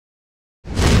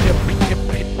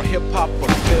hip hop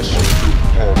official.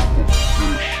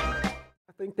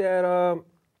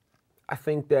 I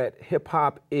think that hip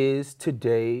hop is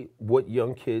today what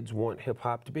young kids want hip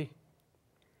hop to be.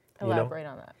 Elaborate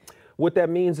on that. What that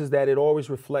means is that it always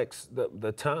reflects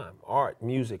the time. Art,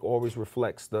 music always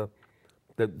reflects the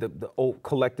old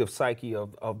collective psyche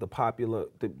of the popular,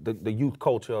 the youth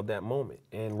culture of that moment.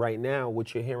 And right now,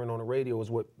 what you're hearing on the radio is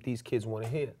what these kids want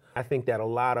to hear. I think that a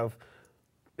lot of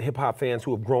hip hop fans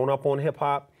who have grown up on hip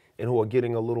hop and who are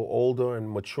getting a little older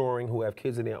and maturing, who have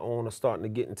kids of their own, are starting to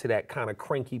get into that kind of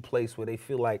cranky place where they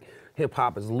feel like hip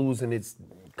hop is losing its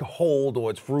hold or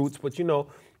its roots. But you know,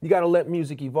 you got to let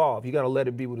music evolve. You got to let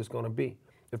it be what it's going to be.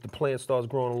 If the plant starts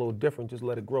growing a little different, just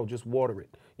let it grow. Just water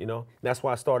it. You know, that's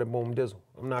why I started Boom Dizzle.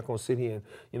 I'm not going to sit here and,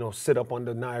 you know, sit up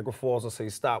under Niagara Falls and say,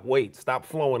 stop, wait, stop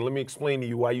flowing. Let me explain to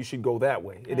you why you should go that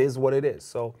way. It is what it is.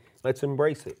 So let's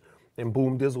embrace it. And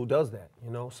Boom Dizzle does that,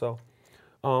 you know. So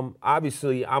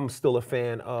obviously, I'm still a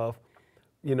fan of,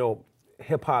 you know,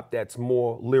 hip hop that's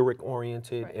more lyric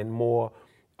oriented and more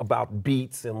about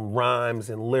beats and rhymes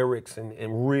and lyrics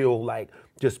and real, like,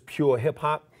 just pure hip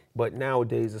hop. But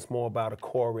nowadays, it's more about a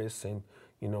chorus and,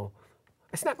 you know,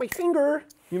 I snap my finger,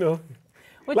 you know.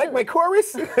 Like my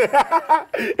chorus?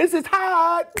 This is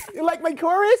hot. You like my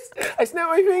chorus? I snap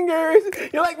my fingers.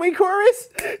 You like my chorus?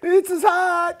 This is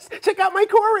hot. Check out my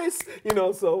chorus. You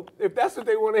know, so if that's what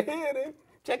they want to hear, then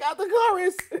check out the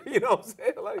chorus. You know what I'm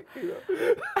saying? Like, you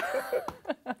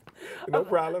know. No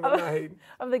problem. I'm not hating.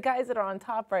 Of the guys that are on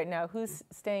top right now, who's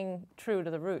staying true to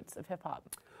the roots of hip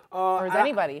hop? Or is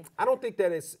anybody? I don't think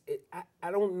that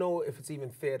I don't know if it's even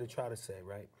fair to try to say,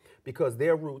 right? Because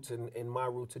their roots and my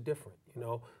roots are different. You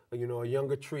know, a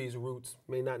younger tree's roots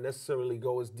may not necessarily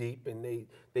go as deep, and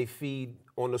they feed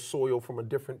on the soil from a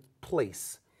different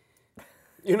place.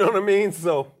 You know what I mean?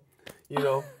 So, you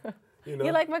know. You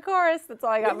like my chorus? That's all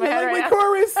I got in my head right now. You like my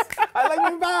chorus? I like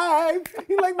my vibe.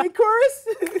 You like my chorus?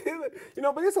 You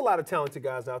know, but there's a lot of talented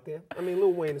guys out there. I mean,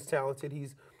 Lil Wayne is talented.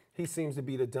 He seems to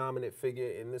be the dominant figure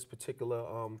in this particular,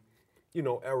 you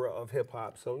know, era of hip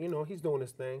hop. So, you know, he's doing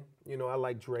his thing. You know, I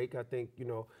like Drake. I think, you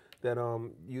know, that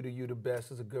You the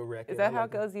Best is a good record. Is that how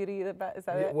it goes? You the Best? Is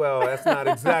that it? Well, that's not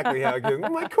exactly how it goes.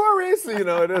 My chorus, you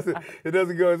know, it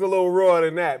doesn't go. It's a little rawer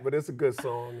than that, but it's a good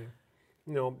song. And,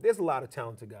 you know, there's a lot of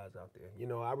talented guys out there. You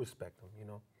know, I respect them. You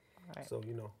know, so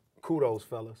you know, kudos,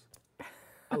 fellas.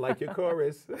 I like your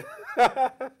chorus.